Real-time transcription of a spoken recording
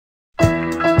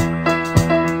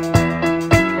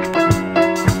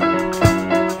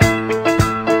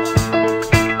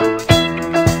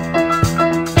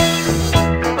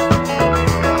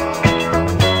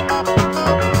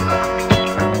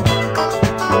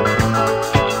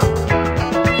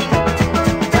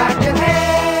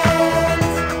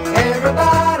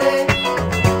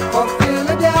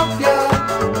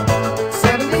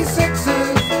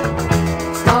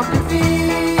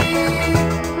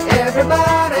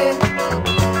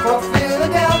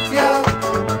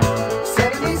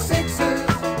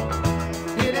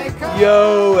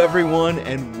Yo, everyone,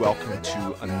 and welcome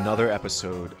to another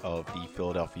episode of the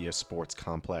Philadelphia Sports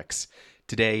Complex.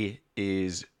 Today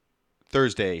is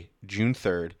Thursday, June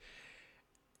 3rd,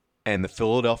 and the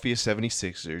Philadelphia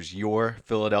 76ers, your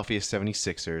Philadelphia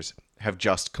 76ers, have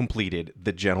just completed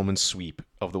the gentleman's sweep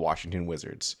of the Washington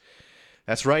Wizards.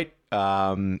 That's right.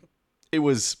 It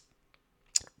was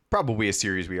probably a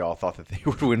series we all thought that they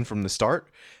would win from the start,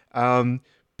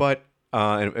 but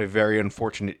a very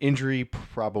unfortunate injury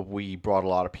probably brought a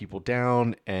lot of people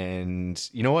down. And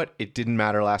you know what? It didn't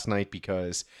matter last night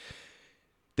because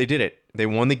they did it. They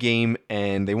won the game,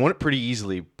 and they won it pretty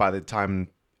easily by the time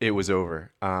it was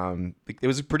over. It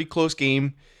was a pretty close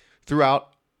game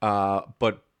throughout,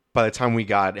 but by the time we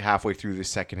got halfway through the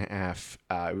second half,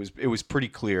 it was pretty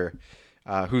clear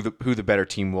who the better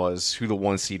team was, who the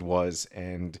one seed was,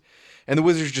 and the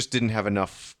Wizards just didn't have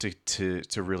enough to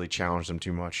really challenge them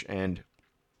too much. And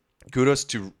kudos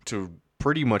to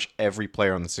pretty much every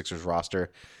player on the Sixers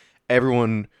roster.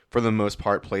 Everyone, for the most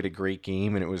part, played a great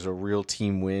game, and it was a real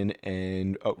team win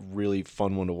and a really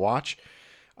fun one to watch.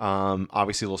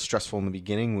 Obviously, a little stressful in the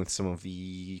beginning with some of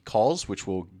the calls, which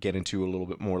we'll get into a little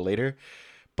bit more later.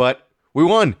 But we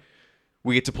won.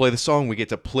 We get to play the song. We get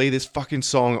to play this fucking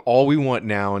song all we want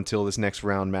now until this next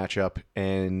round matchup.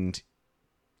 And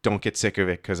don't get sick of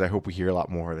it, because I hope we hear a lot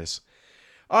more of this.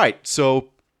 All right, so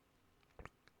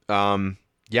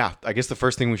yeah, I guess the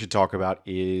first thing we should talk about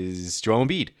is Joel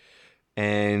Embiid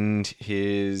and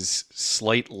his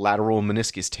slight lateral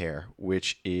meniscus tear,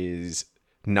 which is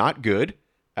not good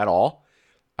at all.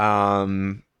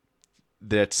 That's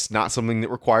not something that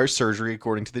requires surgery,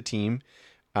 according to the team,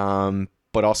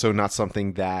 but also not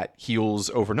something that heals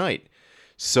overnight.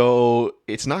 So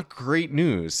it's not great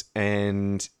news,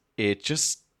 and it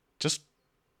just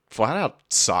flat out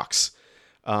sucks.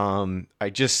 I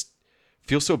just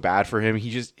feel so bad for him.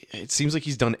 It seems like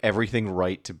he's done everything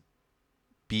right to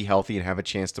be healthy and have a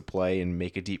chance to play and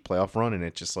make a deep playoff run, and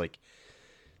it's just like,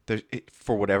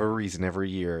 for whatever reason, every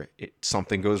year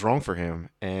something goes wrong for him,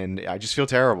 and I just feel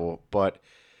terrible. But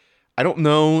I don't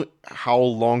know how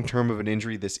long-term of an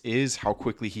injury this is, how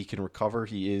quickly he can recover.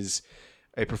 He is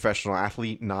a professional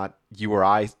athlete, not you or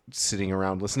I sitting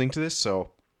around listening to this,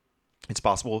 so it's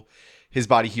possible his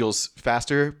body heals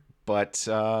faster, but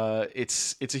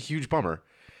it's a huge bummer.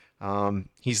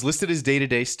 He's listed as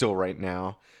day-to-day still right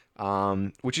now,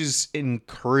 which is an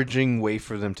encouraging way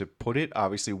for them to put it.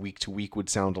 Obviously, week to week would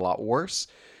sound a lot worse,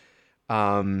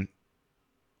 but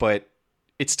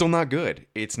it's still not good.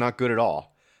 It's not good at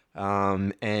all.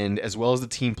 And as well as the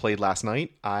team played last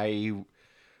night, I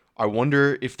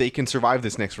wonder if they can survive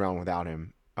this next round without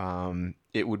him.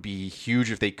 It would be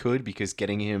huge if they could, because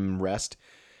getting him rest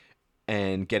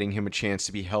and getting him a chance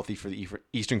to be healthy for the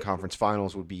Eastern Conference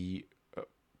Finals would be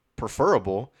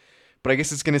preferable. But I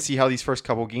guess it's going to see how these first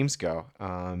couple games go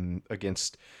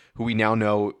against who we now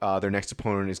know their next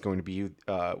opponent is going to be,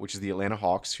 which is the Atlanta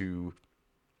Hawks, who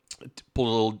pulled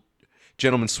a little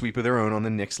gentleman's sweep of their own on the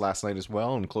Knicks last night as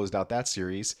well and closed out that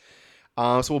series.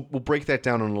 So we'll break that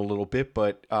down in a little bit.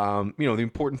 But, the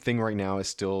important thing right now is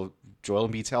still Joel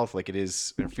Embiid's health, like it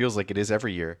is. It feels like it is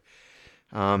every year.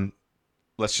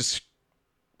 Let's just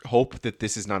hope that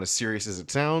this is not as serious as it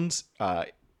sounds.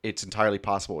 It's entirely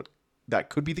possible that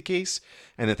could be the case,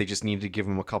 and that they just need to give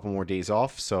him a couple more days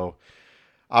off. So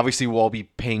obviously we'll all be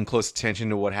paying close attention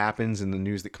to what happens and the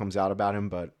news that comes out about him.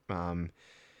 But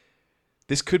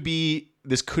this could be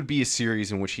a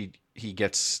series in which he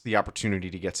gets the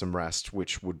opportunity to get some rest,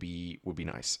 which would be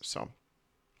nice. So,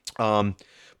 but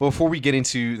before we get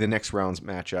into the next round's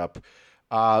matchup,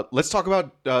 let's talk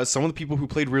about some of the people who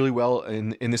played really well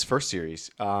in this first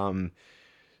series.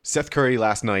 Seth Curry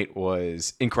last night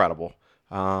was incredible.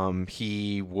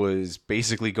 He was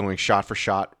basically going shot for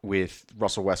shot with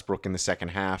Russell Westbrook in the second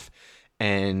half,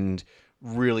 and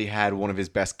really had one of his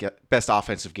best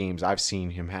offensive games I've seen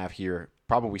him have here,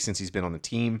 probably since he's been on the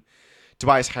team.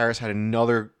 Tobias Harris had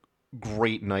another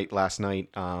great night last night.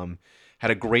 Had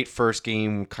a great first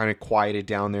game, kind of quieted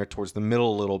down there towards the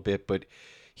middle a little bit, but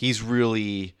he's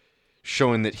really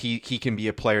showing that he can be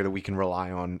a player that we can rely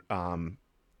on,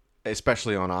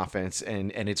 especially on offense,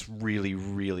 and it's really,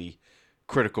 really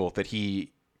critical that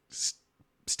he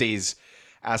stays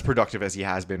as productive as he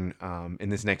has been in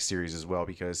this next series as well,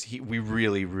 because we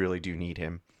really, really do need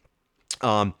him.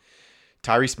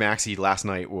 Tyrese Maxey last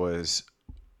night was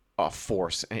a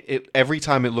force. Every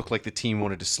time it looked like the team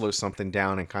wanted to slow something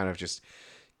down and kind of just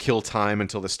kill time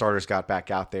until the starters got back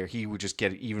out there, he would just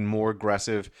get even more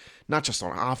aggressive, not just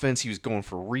on offense. He was going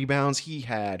for rebounds. He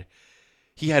had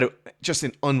just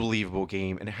an unbelievable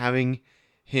game, and having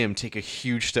him take a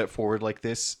huge step forward like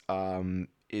this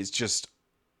is just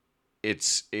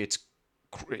it's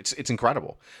it's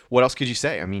incredible. What else could you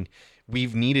say? I mean,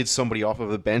 we've needed somebody off of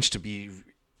the bench to be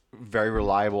very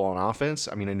reliable on offense.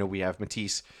 I mean, I know we have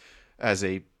Matisse as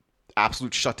a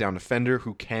absolute shutdown defender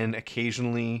who can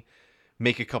occasionally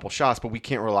make a couple shots, but we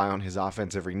can't rely on his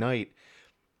offense every night.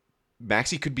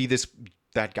 Maxi could be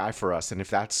that guy for us, and if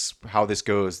that's how this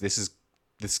goes, this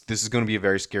is going to be a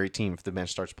very scary team if the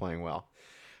bench starts playing well.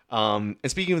 And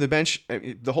speaking of the bench,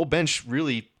 the whole bench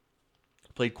really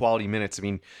played quality minutes. I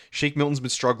mean, Shake Milton's been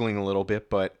struggling a little bit,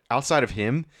 but outside of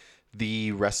him,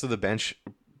 the rest of the bench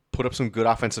put up some good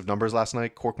offensive numbers last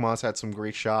night. Korkmaz had some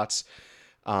great shots.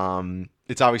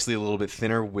 It's obviously a little bit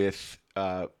thinner with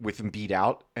Embiid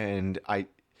out, and I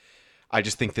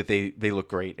just think that they look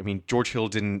great. I mean, George Hill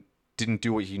didn't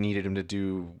do what you needed him to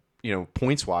do,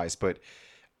 points wise, but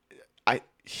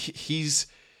he's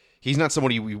not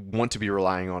somebody we want to be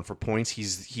relying on for points.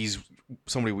 He's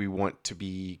somebody we want to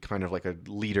be kind of like a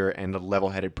leader and a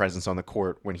level-headed presence on the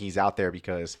court when he's out there,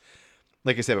 because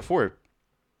like I said before,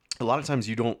 a lot of times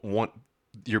you don't want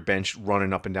your bench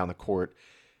running up and down the court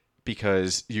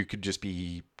because you could just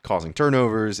be causing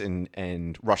turnovers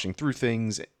and rushing through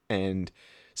things, and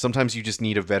sometimes you just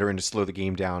need a veteran to slow the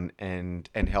game down and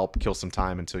help kill some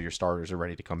time until your starters are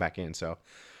ready to come back in. So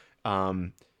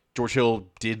George Hill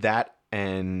did that,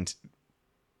 and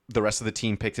the rest of the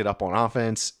team picked it up on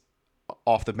offense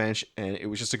off the bench, and it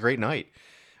was just a great night.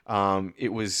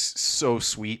 It was so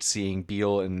sweet seeing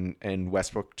Beal and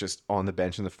Westbrook just on the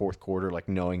bench in the fourth quarter, like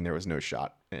knowing there was no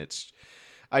shot.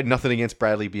 I had nothing against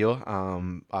Bradley Beal.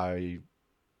 I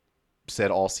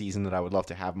said all season that I would love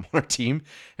to have him on our team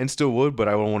and still would, but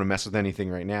I don't want to mess with anything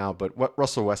right now. But what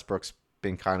Russell Westbrook's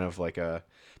been kind of like a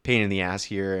pain in the ass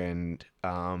here, and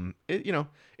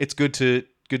it's good to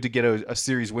get a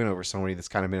series win over somebody that's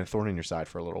kind of been a thorn in your side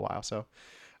for a little while. So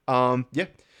yeah.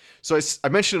 So I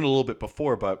mentioned it a little bit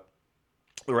before, but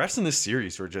the refs in this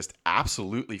series were just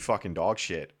absolutely fucking dog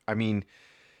shit. I mean,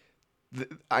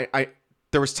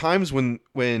 there was times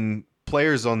when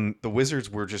players on the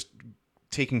Wizards were just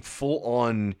taking full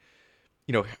on,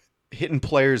 hitting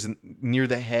players near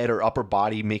the head or upper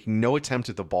body, making no attempt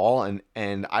at the ball,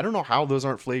 and I don't know how those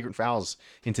aren't flagrant fouls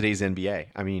in today's NBA.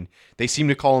 I mean, they seem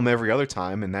to call them every other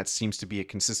time, and that seems to be a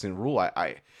consistent rule.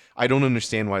 I don't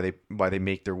understand why they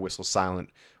make their whistle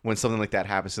silent when something like that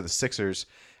happens to the Sixers,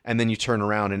 and then you turn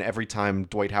around and every time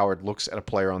Dwight Howard looks at a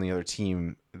player on the other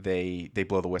team, they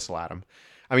blow the whistle at him.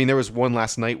 I mean, there was one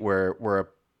last night where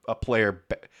a player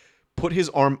put his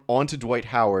arm onto Dwight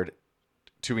Howard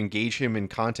to engage him in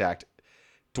contact.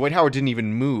 Dwight Howard didn't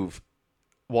even move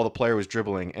while the player was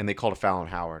dribbling, and they called a foul on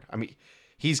Howard. I mean,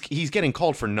 he's getting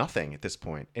called for nothing at this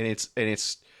point, and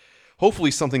it's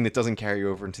hopefully something that doesn't carry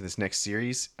over into this next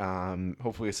series.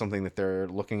 Hopefully it's something that they're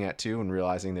looking at too and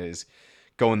realizing that is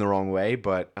going the wrong way.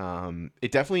 But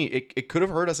it definitely it could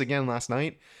have hurt us again last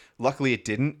night. Luckily it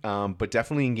didn't. But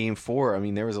definitely in Game 4, I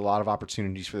mean, there was a lot of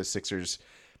opportunities for the Sixers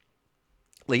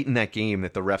late in that game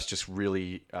that the refs just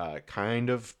really kind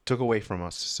of took away from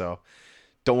us. So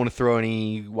don't want to throw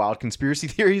any wild conspiracy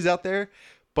theories out there,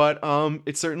 but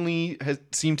it certainly has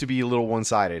seemed to be a little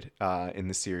one-sided in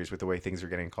this series with the way things are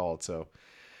getting called. So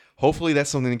hopefully that's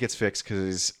something that gets fixed,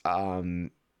 because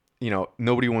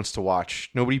nobody wants to watch.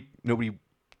 Nobody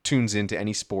tunes into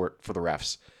any sport for the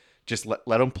refs. Just let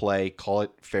them play, call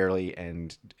it fairly,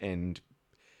 and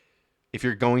if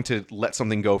you're going to let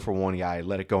something go for one guy,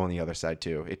 let it go on the other side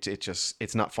too.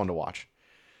 It's not fun to watch.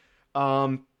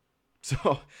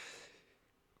 So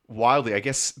wildly, I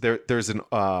guess there's an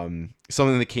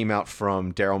something that came out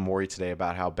from Daryl Morey today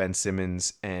about how Ben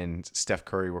Simmons and Steph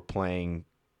Curry were playing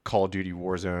Call of Duty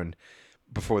Warzone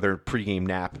before their pregame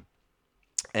nap,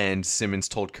 and Simmons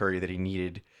told Curry that he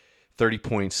needed 30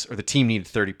 points, or the team needed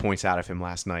 30 points out of him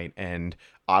last night, and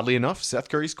oddly enough, Seth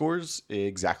Curry scores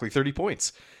exactly 30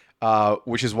 points,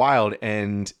 which is wild.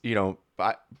 And who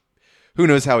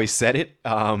knows how he said it,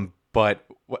 but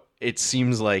it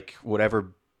seems like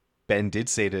whatever Ben did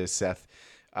say to Seth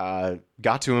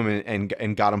got to him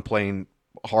and got him playing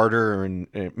harder, and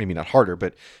maybe not harder,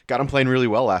 but got him playing really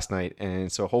well last night.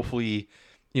 And so hopefully,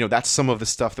 that's some of the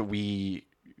stuff that we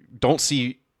don't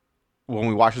see when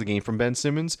we watch the game from Ben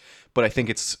Simmons, but I think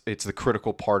it's the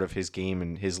critical part of his game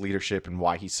and his leadership and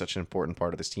why he's such an important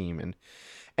part of this team.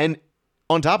 And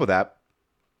on top of that,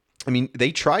 I mean,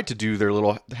 they tried to do their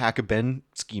little hack a Ben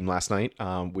scheme last night,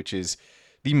 which is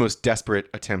the most desperate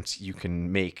attempt you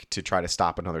can make to try to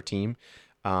stop another team.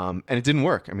 And it didn't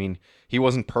work. I mean, he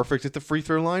wasn't perfect at the free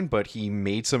throw line, but he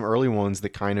made some early ones that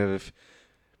kind of,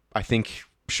 I think,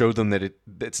 showed them that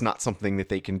it's not something that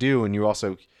they can do. And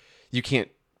you can't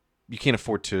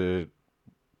afford to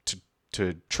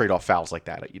to trade off fouls like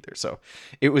that either. So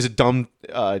it was a dumb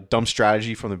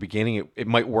strategy from the beginning. It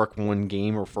might work one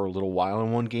game or for a little while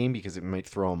in one game because it might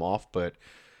throw him off, but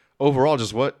overall,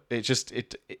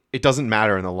 it doesn't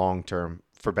matter in the long term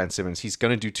for Ben Simmons. He's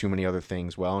going to do too many other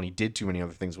things well, and he did too many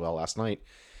other things well last night.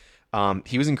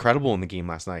 He was incredible in the game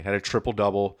last night. Had a triple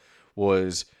double,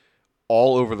 was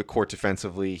all over the court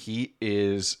defensively. He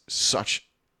is such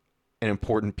an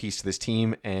important piece to this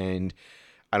team, and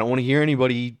I don't want to hear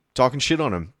anybody talking shit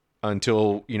on him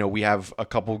until we have a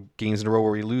couple games in a row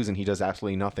where we lose and he does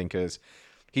absolutely nothing, because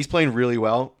he's playing really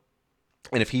well.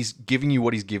 And if he's giving you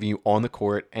what he's giving you on the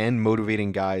court and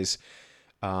motivating guys,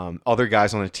 other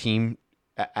guys on the team,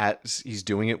 as he's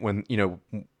doing it when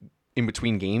in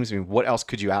between games, I mean, what else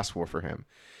could you ask for him?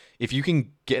 If you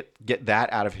can get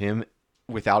that out of him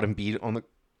without Embiid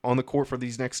on the court for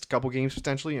these next couple games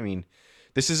potentially, I mean,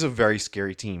 this is a very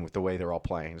scary team with the way they're all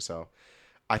playing. So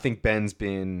I think Ben's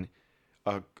been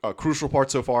a crucial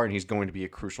part so far, and he's going to be a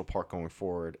crucial part going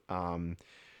forward.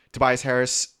 Tobias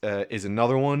Harris is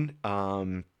another one.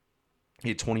 He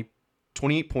had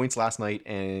 28 points last night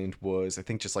and was, I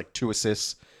think, just like two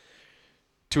assists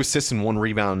and one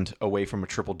rebound away from a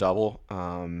triple double.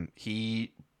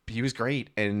 He was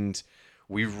great, and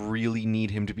we really need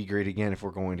him to be great again if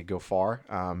we're going to go far,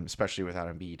 especially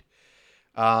without Embiid.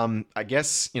 I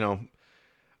guess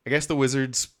the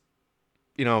Wizards,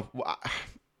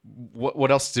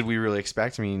 what else did we really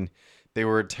expect? I mean, they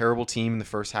were a terrible team in the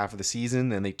first half of the season,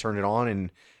 then they turned it on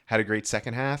and had a great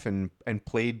second half and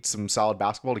played some solid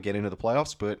basketball to get into the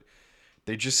playoffs, but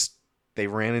they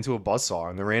ran into a buzzsaw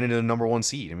and they ran into the number one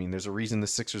seed. I mean, there's a reason the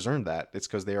Sixers earned that. It's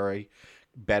because they are a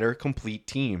better complete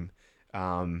team.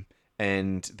 And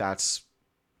it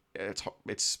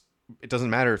doesn't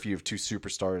matter if you have two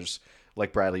superstars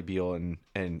like Bradley Beal and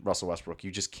Russell Westbrook.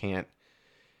 You just can't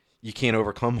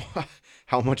overcome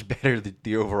how much better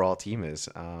the overall team is.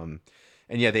 And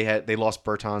yeah, they lost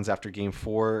Bertans after Game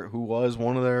 4, who was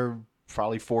one of their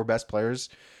probably four best players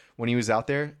when he was out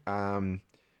there.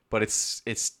 But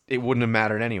it wouldn't have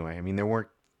mattered anyway. I mean, they weren't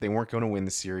going to win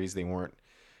the series. They weren't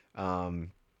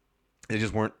good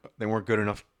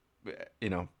enough,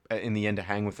 in the end to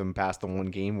hang with them past the one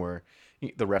game where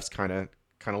the refs kind of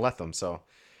let them. So,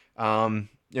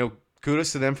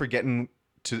 kudos to them for getting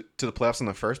to the playoffs in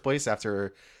the first place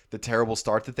after the terrible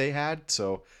start that they had.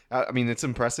 So, I mean, it's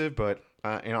impressive, but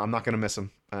I'm not going to miss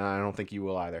them. I don't think you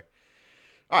will either.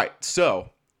 All right, so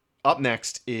up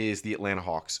next is the Atlanta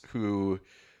Hawks, who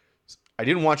I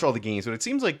didn't watch all the games, but it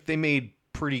seems like they made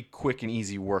pretty quick and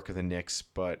easy work of the Knicks.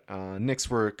 But Knicks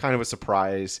were kind of a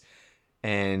surprise,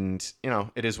 and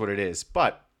it is what it is.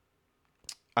 But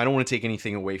I don't want to take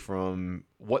anything away from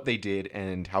what they did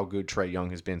and how good Trae Young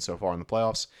has been so far in the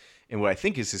playoffs, and what I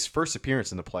think is his first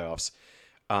appearance in the playoffs.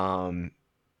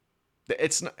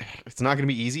 It's not going to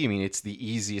be easy. I mean, it's the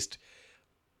easiest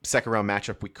second round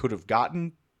matchup we could have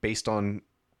gotten based on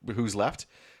who's left.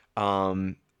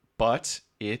 But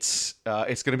it's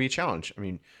going to be a challenge. I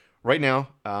mean, right now,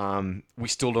 we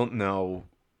still don't know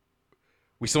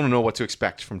what to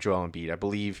expect from Joel Embiid. I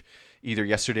believe either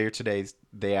yesterday or today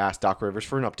they asked Doc Rivers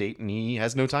for an update, and he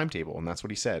has no timetable, and that's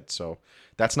what he said. So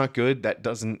that's not good. That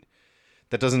doesn't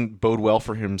bode well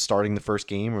for him starting the first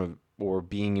game or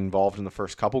being involved in the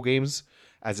first couple games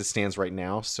as it stands right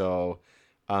now. So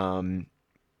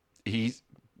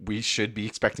we should be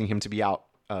expecting him to be out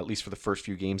at least for the first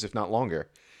few games, if not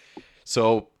longer.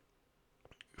 So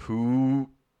we're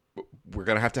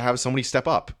going to have somebody step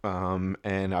up.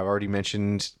 And I've already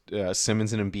mentioned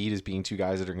Simmons and Embiid as being two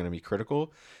guys that are going to be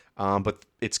critical. But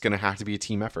it's going to have to be a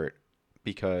team effort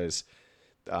because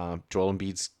Joel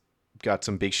Embiid's got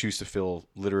some big shoes to fill,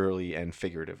 literally and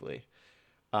figuratively.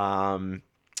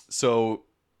 So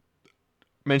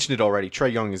mentioned it already.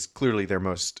 Trae Young is clearly their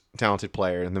most talented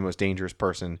player and the most dangerous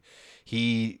person.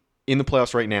 He in the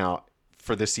playoffs right now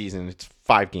for this season. It's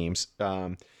 5 games.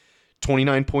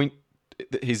 29 point.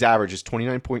 His average is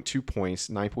 29.2 points,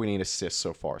 9.8 assists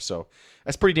so far. So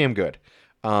that's pretty damn good.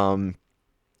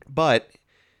 But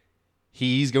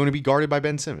he's going to be guarded by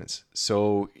Ben Simmons.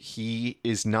 So he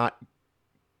is not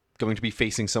going to be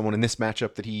facing someone in this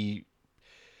matchup that he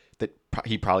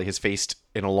probably has faced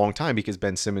in a long time, because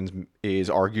Ben Simmons is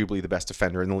arguably the best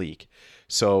defender in the league.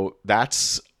 So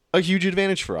that's a huge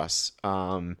advantage for us.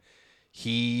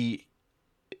 He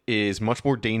is much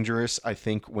more dangerous, I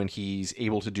think, when he's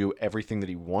able to do everything that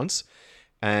he wants.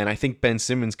 And I think Ben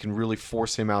Simmons can really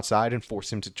force him outside and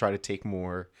force him to try to take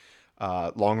more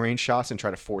long-range shots and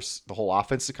try to force the whole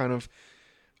offense to kind of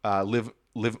live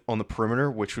on the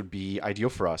perimeter, which would be ideal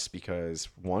for us because,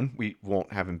 one, we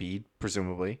won't have Embiid,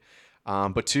 presumably.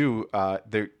 But two,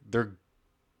 they're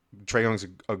Trae Young's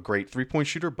a great 3-point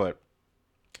shooter, but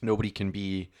nobody can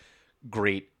be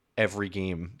great every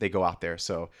game they go out there.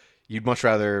 So you'd much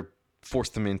rather force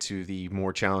them into the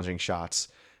more challenging shots,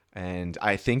 and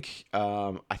I think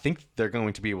they're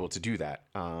going to be able to do that.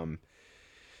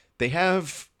 They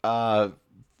have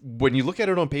when you look at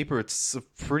it on paper, it's a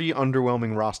pretty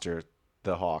underwhelming roster.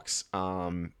 The Hawks,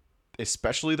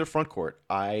 especially their front court.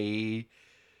 I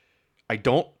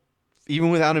don't even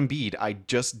without Embiid, I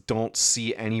just don't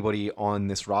see anybody on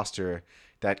this roster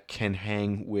that can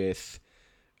hang with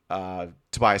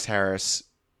Tobias Harris,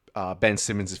 Ben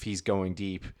Simmons if he's going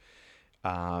deep.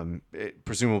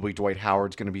 Presumably Dwight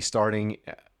Howard's going to be starting.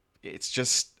 It's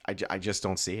just I just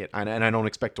don't see it, and I don't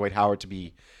expect Dwight Howard to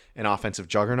be an offensive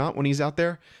juggernaut when he's out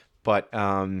there, but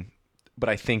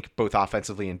I think both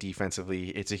offensively and defensively,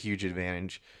 it's a huge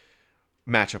advantage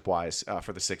matchup wise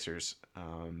for the Sixers.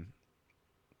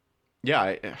 Yeah,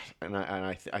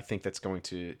 I think that's going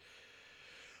to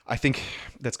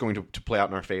to play out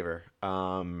in our favor.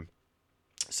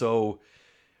 So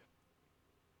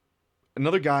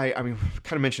another guy, I mean,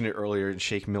 kind of mentioned it earlier,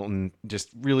 Shake Milton, just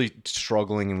really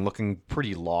struggling and looking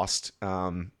pretty lost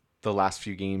the last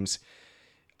few games.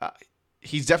 Uh,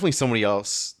 he's definitely somebody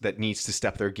else that needs to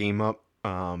step their game up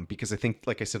because I think,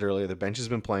 like I said earlier, the bench has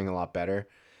been playing a lot better.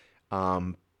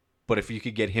 Um, but if you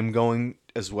could get him going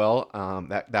as well,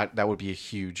 that would be a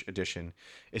huge addition,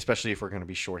 especially if we're going to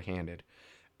be shorthanded.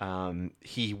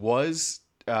 He was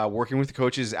working with the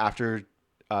coaches after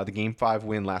the Game 5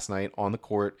 win last night on the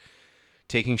court,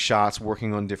 taking shots,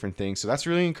 working on different things. So that's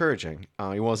really encouraging.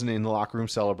 He wasn't in the locker room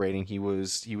celebrating. He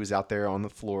was out there on the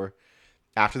floor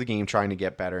after the game trying to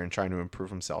get better and trying to improve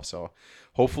himself. So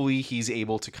hopefully he's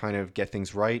able to kind of get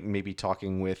things right, and maybe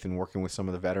talking with and working with some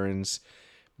of the veterans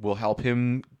will help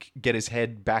him get his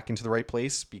head back into the right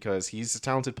place because he's a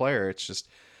talented player. It's just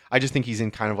I just think he's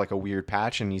in kind of like a weird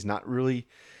patch and he's not really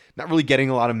getting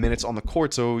a lot of minutes on the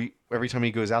court. So every time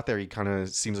he goes out there, he kind of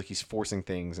seems like he's forcing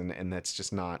things, and that's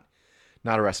just not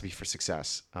a recipe for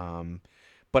success.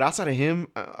 But outside of him,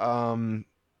 I mean,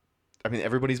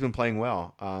 everybody's been playing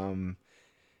well.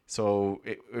 So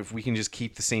if we can just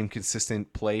keep the same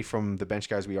consistent play from the bench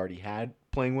guys we already had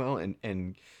playing well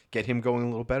and get him going a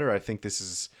little better, I think this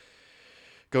is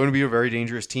going to be a very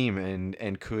dangerous team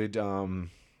and could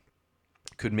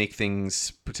make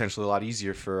things potentially a lot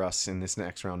easier for us in this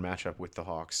next round matchup with the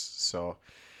Hawks. So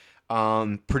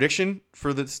prediction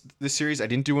for this series, I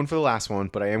didn't do one for the last one,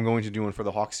 but I am going to do one for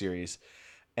the Hawks series.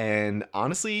 And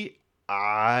honestly,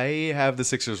 I have the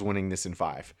Sixers winning this in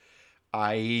 5.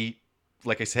 I,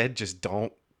 like I said, just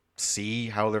don't see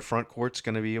how their front court's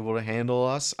going to be able to handle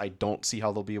us. I don't see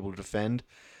how they'll be able to defend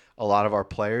a lot of our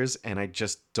players, and I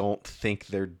just don't think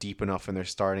they're deep enough in their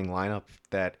starting lineup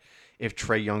that if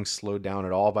Trae Young slowed down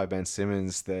at all by Ben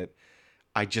Simmons, that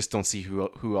I just don't see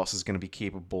who else is going to be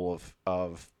capable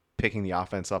of picking the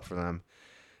offense up for them.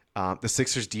 The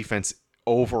Sixers defense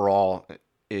overall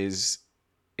is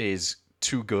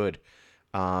too good,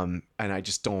 and I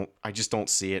just don't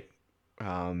see it.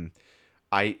 I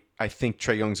think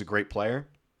Trae Young's a great player,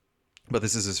 but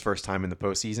this is his first time in the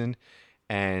postseason,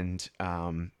 and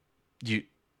you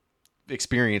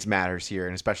experience matters here,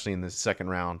 and especially in the second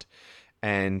round.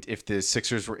 And if the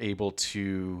Sixers were able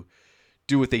to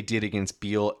do what they did against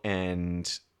Beal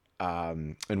and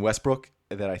Westbrook,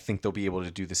 that I think they'll be able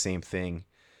to do the same thing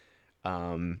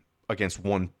against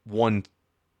one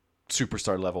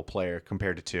superstar level player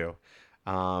compared to two.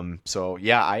 So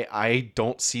yeah, I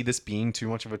don't see this being too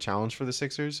much of a challenge for the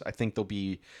Sixers. I think there'll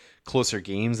be closer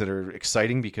games that are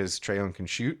exciting because Trae Young can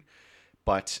shoot.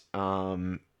 But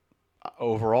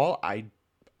overall, I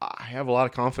have a lot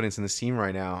of confidence in this team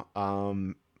right now.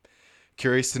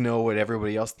 Curious to know what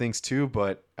everybody else thinks too,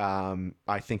 but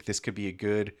I think this could be a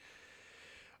good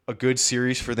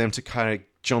series for them to kind of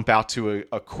jump out to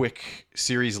a quick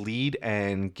series lead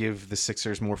and give the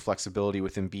Sixers more flexibility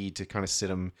with Embiid to kind of sit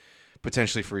them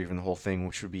potentially for even the whole thing,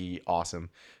 which would be awesome.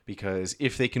 Because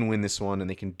if they can win this one and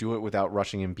they can do it without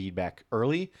rushing Embiid back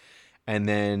early, and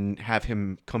then have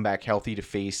him come back healthy to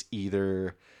face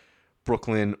either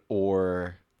Brooklyn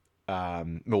or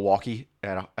Milwaukee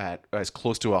at as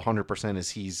close to 100% as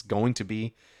he's going to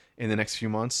be in the next few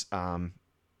months,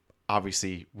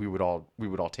 obviously we would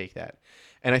all take that.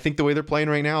 And I think the way they're playing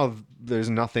right now, there's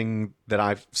nothing that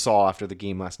I saw after the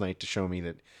game last night to show me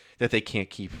that they can't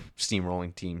keep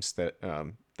steamrolling teams that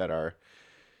are,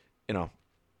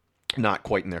 not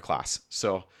quite in their class.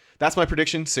 So that's my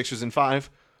prediction: Sixers in 5.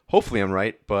 Hopefully I'm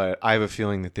right, but I have a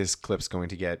feeling that this clip's going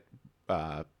to get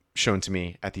shown to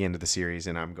me at the end of the series,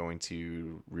 and I'm going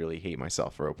to really hate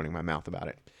myself for opening my mouth about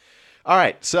it. All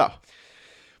right, so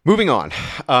moving on.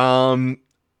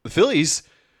 The Phillies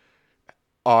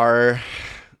are,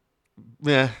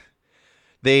 eh,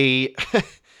 they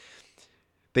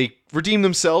they redeemed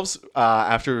themselves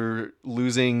after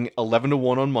losing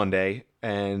 11-1 on Monday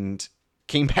and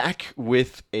came back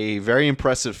with a very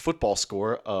impressive football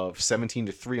score of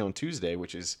 17-3 on Tuesday,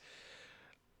 which is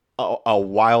a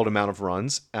wild amount of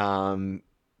runs.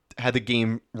 Had the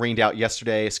game rained out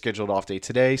yesterday, scheduled off day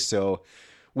today. So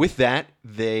with that,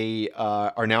 they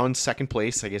are now in second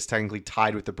place. I guess technically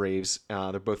tied with the Braves.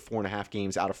 They're both 4.5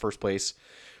 games out of first place,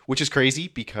 which is crazy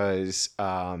because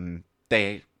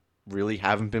they really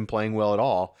haven't been playing well at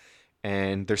all,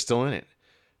 and they're still in it.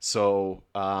 So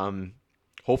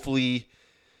hopefully,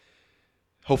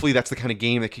 hopefully that's the kind of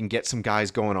game that can get some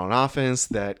guys going on offense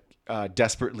that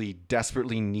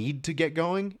desperately need to get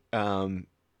going.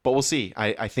 But we'll see.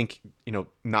 I think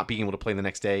not being able to play the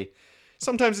next day,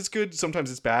 sometimes it's good,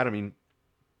 sometimes it's bad. I mean,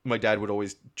 my dad would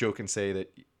always joke and say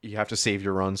that you have to save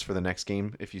your runs for the next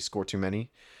game if you score too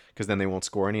many, because then they won't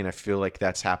score any. And I feel like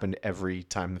that's happened every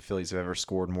time the Phillies have ever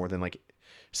scored more than like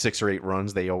 6 or 8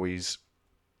 runs. They always,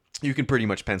 you can pretty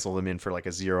much pencil them in for like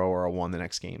a 0 or a 1 the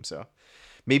next game. So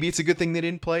maybe it's a good thing they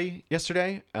didn't play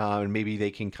yesterday, and maybe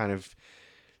they can kind of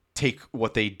take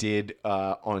what they did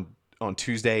on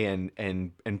Tuesday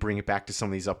and bring it back to some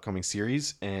of these upcoming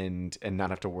series and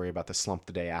not have to worry about the slump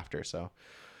the day after. So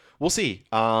we'll see.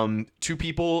 Two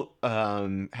people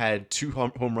had two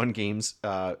home run games.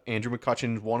 Andrew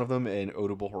McCutcheon, one of them, and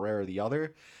Odubel Herrera, the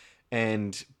other.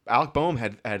 And Alec Boehm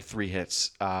had 3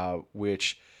 hits,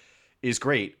 which is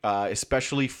great,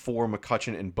 especially for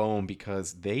McCutcheon and Boehm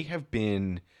because they have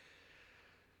been,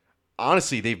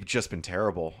 honestly, they've just been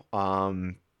terrible,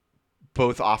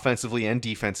 both offensively and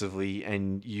defensively.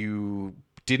 And you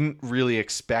didn't really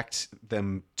expect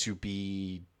them to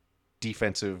be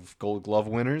defensive Gold Glove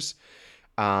winners.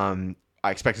 I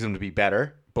expected them to be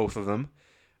better, both of them.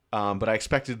 But I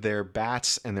expected their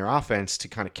bats and their offense to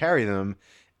kind of carry them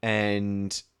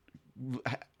and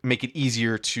make it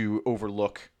easier to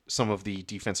overlook some of the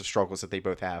defensive struggles that they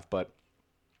both have. But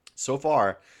so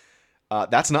far,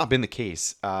 that's not been the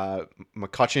case.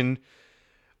 McCutcheon,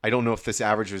 I don't know if this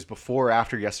average was before or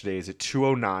after yesterday, is at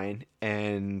 209,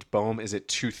 and Boehm is at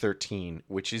 213,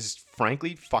 which is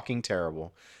frankly fucking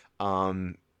terrible.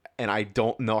 Um, and I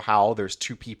don't know how there's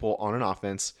two people on an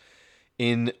offense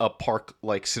in a park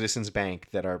like Citizens Bank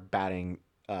that are batting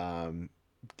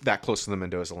that close to the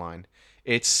Mendoza line.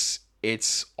 It's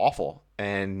awful,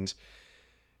 and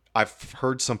I've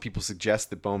heard some people suggest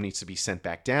that Boehm needs to be sent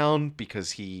back down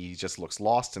because he just looks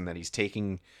lost and that he's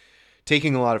taking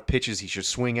a lot of pitches he should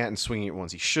swing at and swinging at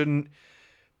ones he shouldn't.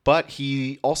 But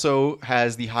he also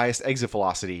has the highest exit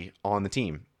velocity on the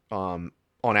team, on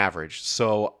average.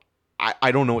 So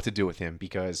I don't know what to do with him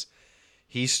because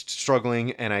he's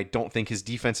struggling, and I don't think his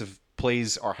defensive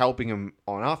plays are helping him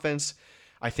on offense.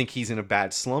 I think he's in a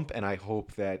bad slump, and I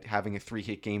hope that having a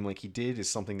 3-hit game like he did is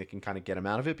something that can kind of get him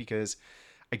out of it because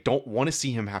I don't want to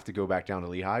see him have to go back down to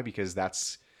Lehigh because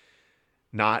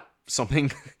not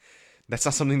something that's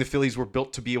not something the Phillies were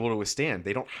built to be able to withstand.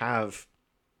 They don't have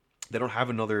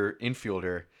another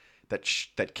infielder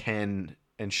that can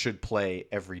and should play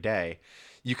every day.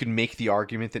 You can make the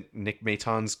argument that Nick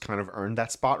Maton's kind of earned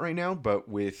that spot right now, but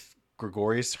with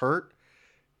Gregorius hurt,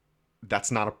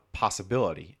 that's not a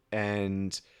possibility.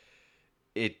 And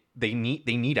they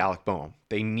need Alec Boehm.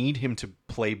 They need him to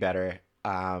play better.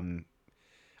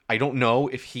 I don't know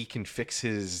if he can fix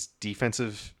his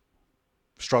defensive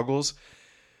struggles,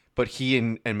 but he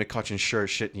and McCutcheon sure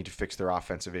as shit need to fix their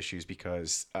offensive issues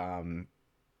because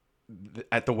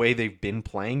at the way they've been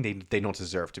playing, they don't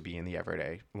deserve to be in the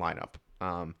everyday lineup.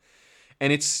 And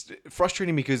it's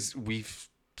frustrating because we've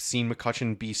seen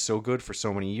McCutcheon be so good for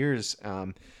so many years,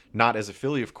 not as a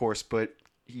Philly, of course, but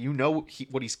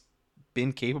what he's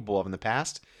been capable of in the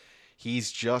past.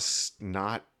 He's just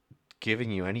not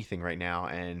giving you anything right now,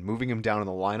 and moving him down in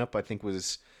the lineup, I think,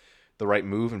 was the right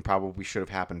move and probably should have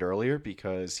happened earlier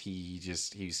because he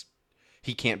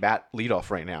can't bat leadoff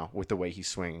right now with the way he's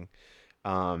swinging.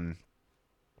 Um,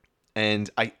 and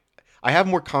I have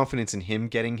more confidence in him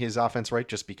getting his offense right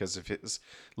just because of his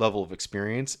level of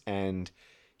experience, and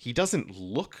he doesn't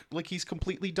look like he's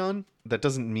completely done. That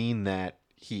doesn't mean that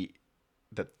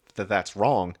that's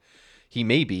wrong. He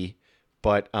may be,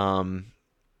 but I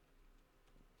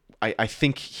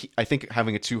think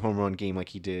having a 2 home run game like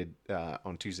he did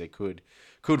on Tuesday could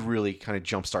really kind of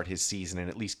jumpstart his season and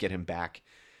at least get him back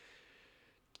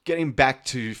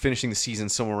to finishing the season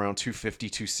somewhere around 250,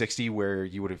 260, where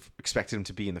you would have expected him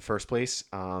to be in the first place,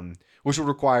 which would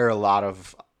require a lot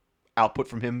of output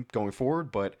from him going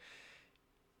forward. But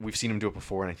we've seen him do it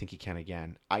before, and I think he can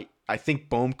again. I think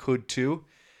Bohm could too.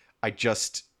 I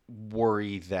just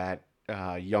worry that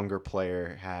younger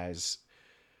player has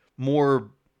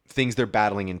more things they're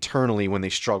battling internally when they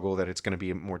struggle, that it's going to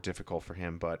be more difficult for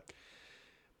him. But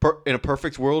in a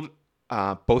perfect world,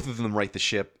 both of them right the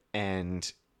ship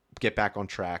and get back on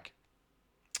track,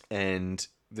 and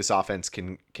this offense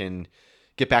can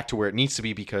get back to where it needs to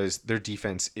be, because their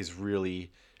defense is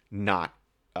really not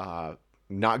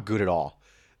not good at all.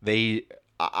 They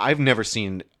I've never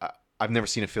seen I've never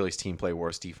seen a Phillies team play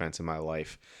worse defense in my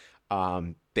life.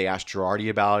 They ask Girardi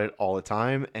about it all the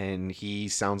time, and he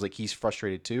sounds like he's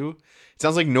frustrated too. It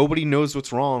sounds like nobody knows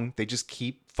what's wrong. They just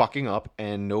keep fucking up,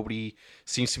 and nobody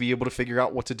seems to be able to figure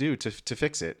out what to do to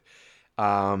fix it.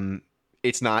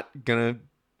 It's not gonna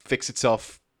fix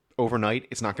itself overnight.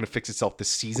 It's not gonna fix itself this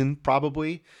season,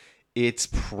 probably. It's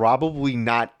probably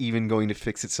not even going to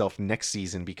fix itself next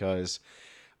season, because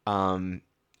um,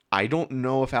 I don't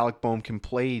know if Alec Boehm can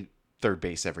play third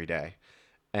base every day.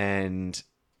 And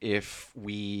if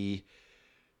we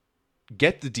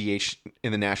get the DH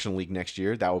in the National League next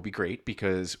year, that would be great,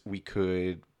 because we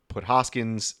could put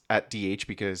Hoskins at DH,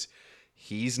 because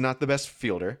he's not the best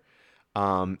fielder,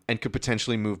 and could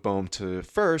potentially move Boehm to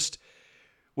first,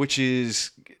 which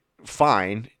is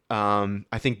fine.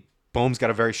 I think Boehm's got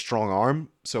a very strong arm,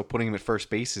 so putting him at first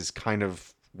base is kind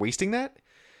of wasting that.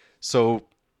 So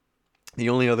the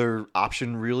only other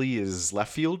option really is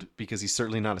left field, because he's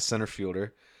certainly not a center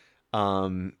fielder.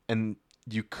 And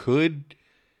you could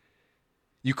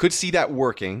see that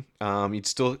working. You'd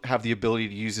still have the ability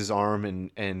to use his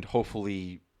arm and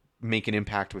hopefully make an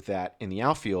impact with that in the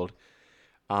outfield.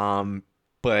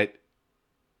 But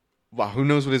wow, who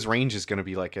knows what his range is going to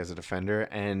be like as a defender,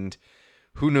 and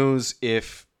who knows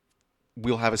if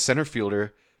we'll have a center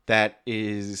fielder that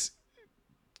is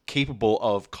capable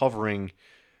of covering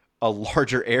a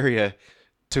larger area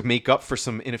to make up for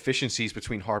some inefficiencies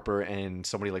between Harper and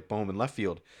somebody like Boehm in left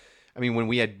field. I mean, when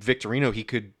we had Victorino, he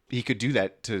could do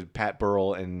that to Pat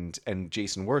Burrell and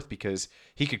Jason Worth, because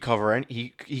he could cover, and he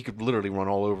could literally run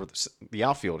all over the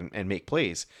outfield and make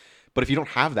plays. But if you don't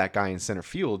have that guy in center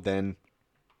field, then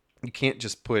you can't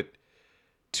just put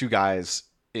two guys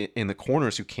in the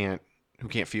corners who can't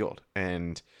field.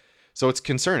 And so it's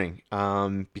concerning,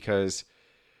 because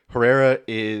Herrera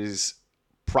is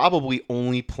probably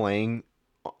only playing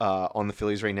on the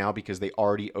Phillies right now because they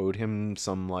already owed him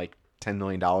some like $10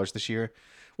 million this year,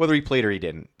 whether he played or he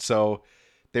didn't. So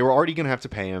they were already going to have to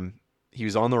pay him. He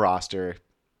was on the roster.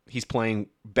 He's playing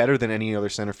better than any other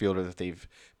center fielder that they've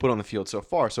put on the field so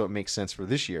far, so it makes sense for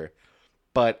this year.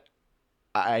 But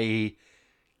I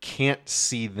can't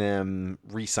see them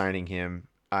re-signing him.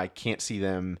 I can't see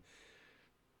them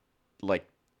like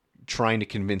trying to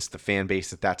convince the fan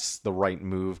base that that's the right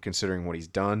move, considering what he's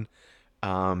done.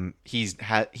 He's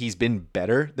been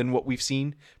better than what we've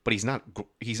seen, but he's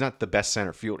not the best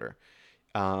center fielder.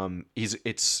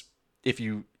 It's if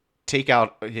you take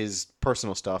out his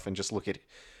personal stuff and just look at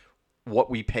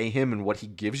what we pay him and what he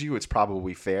gives you, it's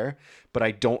probably fair. But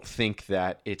I don't think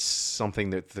that it's something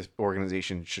that the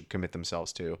organization should commit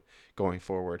themselves to going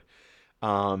forward.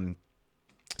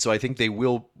 So I think they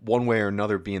will, one way or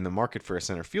another, be in the market for a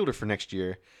center fielder for next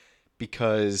year,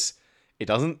 because it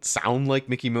doesn't sound like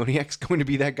Mickey Moniak's going to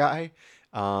be that guy.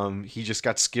 He just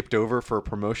got skipped over for a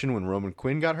promotion when Roman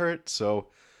Quinn got hurt. So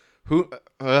who?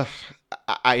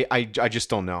 I just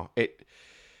don't know.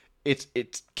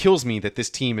 It kills me that this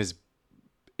team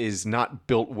is not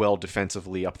built well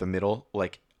defensively up the middle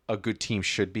like a good team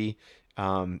should be.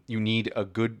 You need a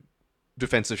good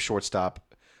defensive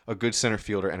shortstop, a good center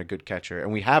fielder, and a good catcher.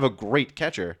 And we have a great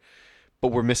catcher, but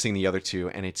we're missing the other two,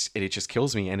 and it just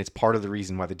kills me. And it's part of the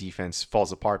reason why the defense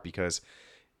falls apart, because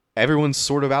everyone's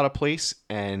sort of out of place,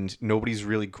 and nobody's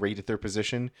really great at their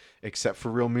position except for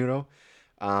Real Muto.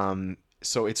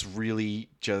 So it's really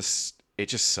just, it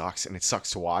just sucks, and it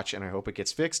sucks to watch, and I hope it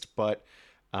gets fixed, but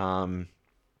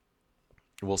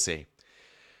we'll see.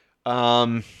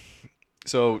 So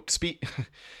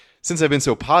since I've been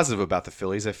so positive about the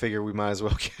Phillies, I figure we might as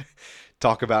well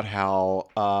talk about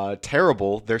how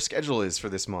terrible their schedule is for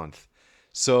this month.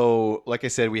 So, like I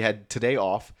said, we had today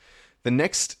off. The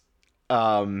next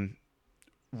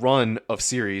run of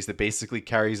series that basically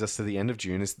carries us to the end of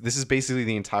June this is basically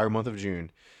the entire month of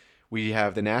June. We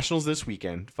have the Nationals this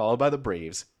weekend, followed by the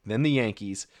Braves, then the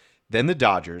Yankees, then the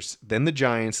Dodgers, then the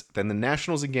Giants, then the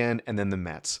Nationals again, and then the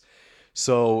Mets.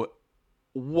 So,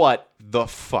 what the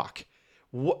fuck?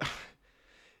 What?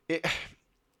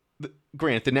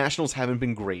 Granted, the Nationals haven't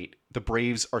been great. The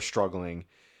Braves are struggling.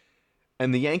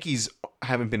 And the Yankees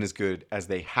haven't been as good as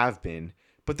they have been.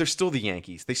 But they're still the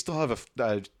Yankees. They still have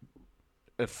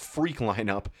a freak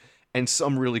lineup. and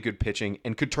some really good pitching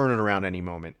and could turn it around any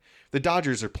moment. The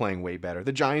Dodgers are playing way better.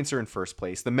 The Giants are in first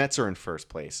place. The Mets are in first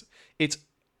place. It's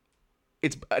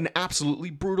an absolutely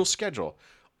brutal schedule.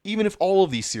 Even if all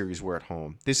of these series were at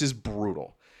home, this is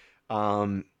brutal.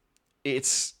 Um,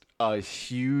 it's a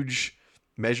huge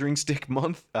measuring stick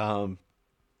month to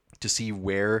see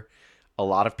where a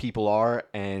lot of people are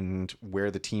and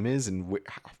where the team is and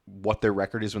what their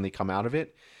record is when they come out of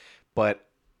it. But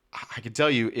I can tell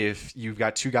you, if you've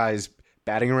got two guys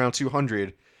batting around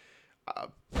 200,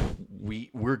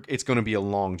 we're it's going to be a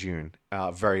long June,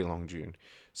 very long June.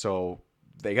 So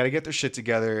they got to get their shit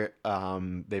together.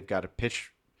 They've got to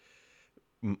pitch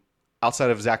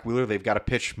outside of Zach Wheeler. They've got to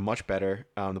pitch much better.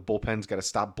 The bullpen's got to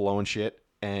stop blowing shit,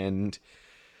 and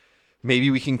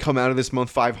maybe we can come out of this month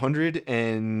 500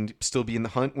 and still be in the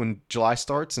hunt when July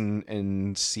starts,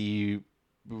 and see,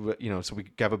 so we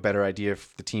have a better idea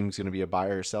if the team's going to be a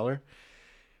buyer or seller.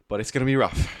 But it's going to be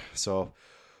rough. So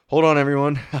hold on,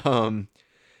 everyone.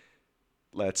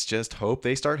 Let's just hope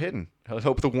they start hitting. Let's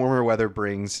hope the warmer weather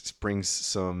brings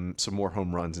some more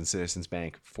home runs in Citizens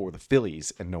Bank for the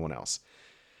Phillies and no one else.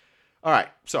 All right,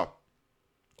 so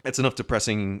that's enough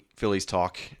depressing Phillies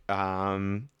talk.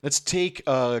 Let's take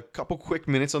a couple quick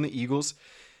minutes on the Eagles.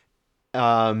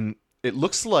 It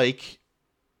looks like,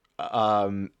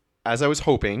 as I was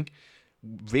hoping,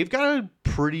 they've got a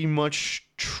pretty much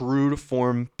true to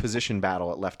form position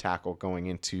battle at left tackle going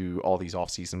into all these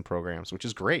offseason programs, which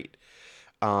is great.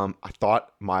 I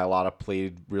thought Mailata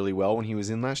played really well when he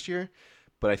was in last year,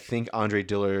 but I think Andre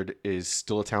Dillard is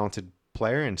still a talented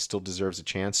player and still deserves a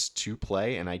chance to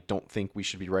play, and I don't think we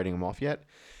should be writing him off yet.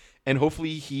 And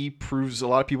hopefully he proves a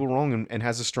lot of people wrong and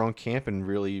has a strong camp and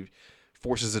really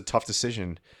forces a tough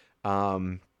decision.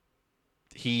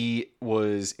 He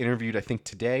was interviewed, I think,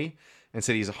 today, and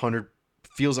said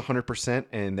feels 100%,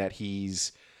 and that he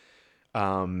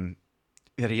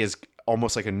has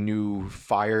almost like a new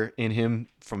fire in him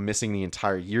from missing the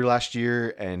entire year last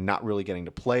year and not really getting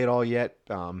to play at all yet.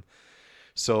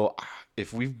 So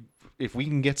if we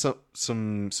can get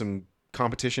some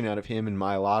competition out of him and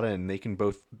Mailata, and they can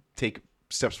both take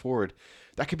steps forward,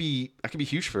 that could be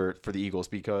huge for the Eagles,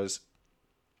 because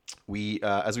we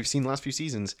as we've seen the last few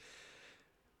seasons,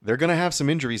 they're going to have some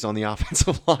injuries on the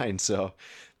offensive line. So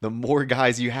the more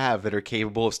guys you have that are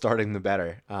capable of starting, the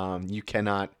better. You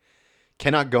cannot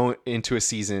go into a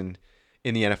season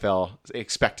in the NFL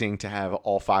expecting to have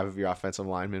all 5 of your offensive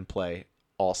linemen play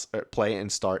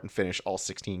and start and finish all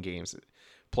 16 games,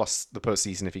 plus the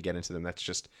postseason if you get into them. That's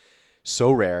just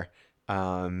so rare.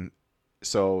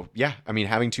 So yeah, I mean,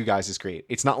 having 2 guys is great.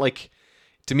 It's not like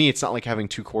having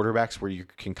 2 quarterbacks where you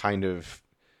can kind of,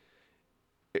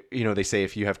 they say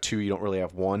if you have 2, you don't really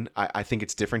have 1. I think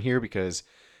it's different here, because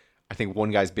I think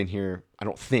one guy has been here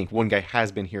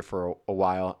for a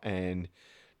while and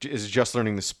is just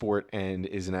learning the sport and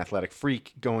is an athletic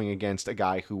freak going against a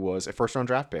guy who was a first-round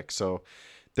draft pick. So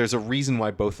there's a reason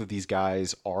why both of these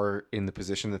guys are in the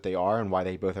position that they are, and why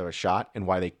they both have a shot, and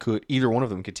why either one of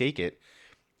them could take it.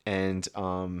 And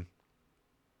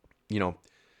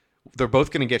they're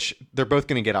both going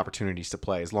to get opportunities to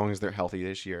play as long as they're healthy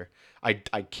this year. I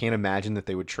can't imagine that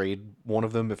they would trade one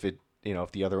of them if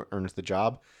the other earns the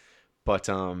job. But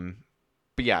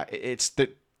yeah, it's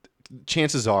the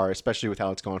chances are, especially with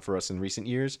how it's gone for us in recent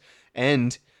years,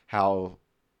 and how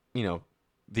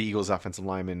the Eagles' offensive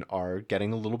linemen are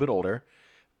getting a little bit older.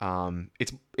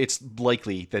 It's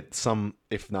likely that some,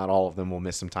 if not all of them, will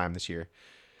miss some time this year.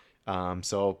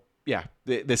 So yeah,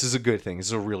 this is a good thing. This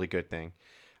is a really good thing.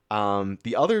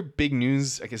 The other big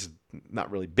news, I guess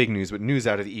not really big news, but news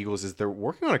out of the Eagles, is they're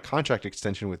working on a contract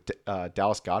extension with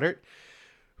Dallas Goedert,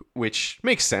 which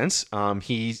makes sense.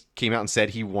 He came out and said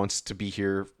he wants to be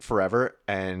here forever,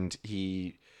 and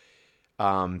he,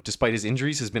 despite his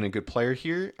injuries, has been a good player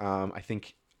here. I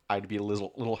think I'd be a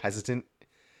little hesitant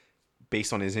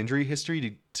based on his injury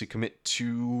history to commit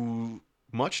too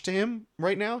much to him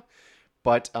right now.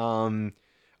 But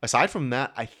aside from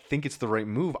that, I think it's the right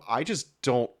move. I just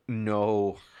don't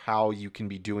know how you can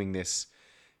be doing this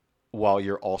while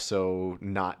you're also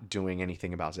not doing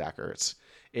anything about Zach Ertz.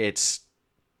 It's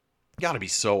got to be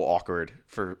so awkward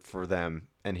for them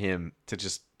and him to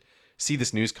just see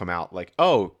this news come out like,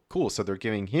 oh, cool, so they're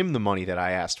giving him the money that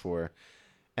I asked for,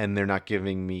 and they're not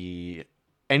giving me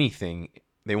anything.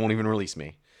 They won't even release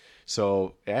me.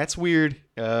 So that's weird,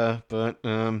 but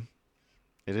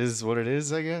it is what it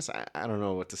is, I guess. I don't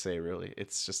know what to say, really.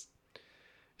 It's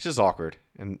just awkward,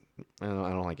 and I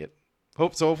don't like it.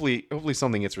 Hopefully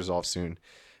something gets resolved soon.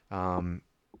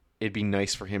 It'd be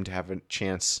nice for him to have a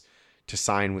chance to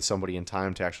sign with somebody in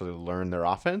time to actually learn their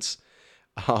offense.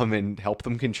 and help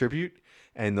them contribute.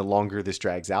 And the longer this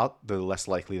drags out, the less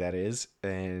likely that is,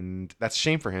 and that's a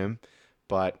shame for him.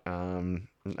 But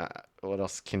what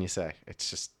else can you say? It's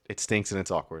just it stinks and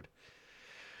it's awkward.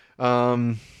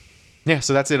 Um, yeah,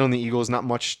 so that's it on the Eagles. Not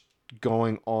much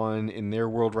going on in their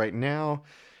world right now.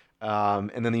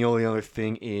 And then the only other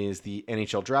thing is the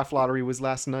NHL draft lottery was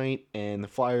last night, and the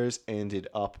Flyers ended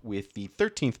up with the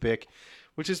 13th pick,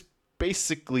 which is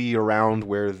basically around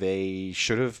where they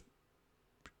should have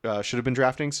been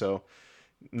drafting. So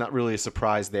not really a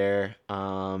surprise there.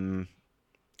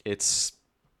 It's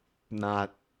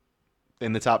not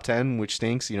in the top 10, which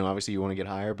stinks. Obviously you want to get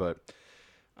higher, but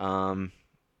um,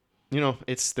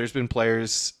 it's there's been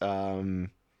players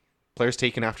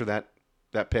taken after that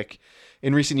pick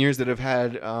in recent years that have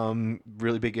had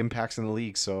really big impacts in the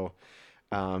league. So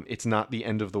it's not the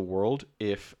end of the world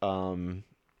if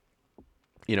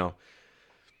you know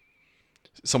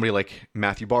somebody like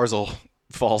Matthew Barzal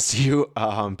falls to you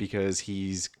because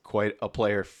he's quite a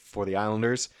player for the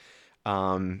Islanders.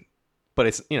 But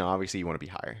it's obviously you want to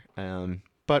be higher.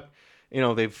 But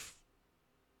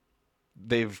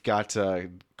they've got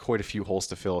quite a few holes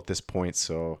to fill at this point.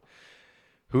 So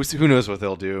who knows what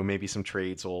they'll do? Maybe some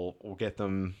trades will get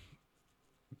them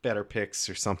better picks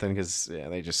or something because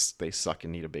they suck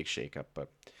and need a big shakeup. But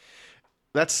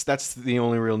that's the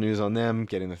only real news on them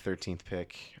getting the 13th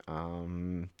pick.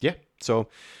 Yeah. So,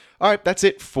 all right, that's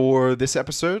it for this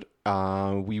episode.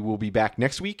 We will be back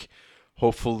next week.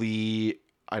 Hopefully,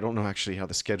 I don't know actually how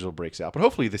the schedule breaks out, but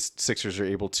hopefully the Sixers are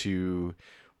able to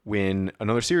win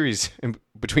another series in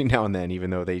between now and then, even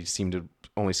though they seem to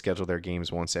only schedule their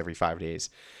games once every 5 days.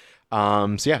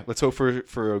 So yeah, let's hope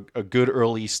for a good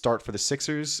early start for the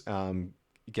Sixers.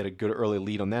 Get a good early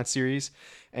lead on that series,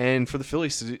 and for the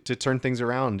Phillies to turn things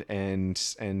around and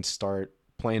start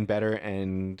playing better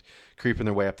and creeping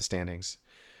their way up the standings.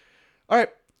 All right,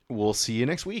 we'll see you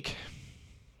next week.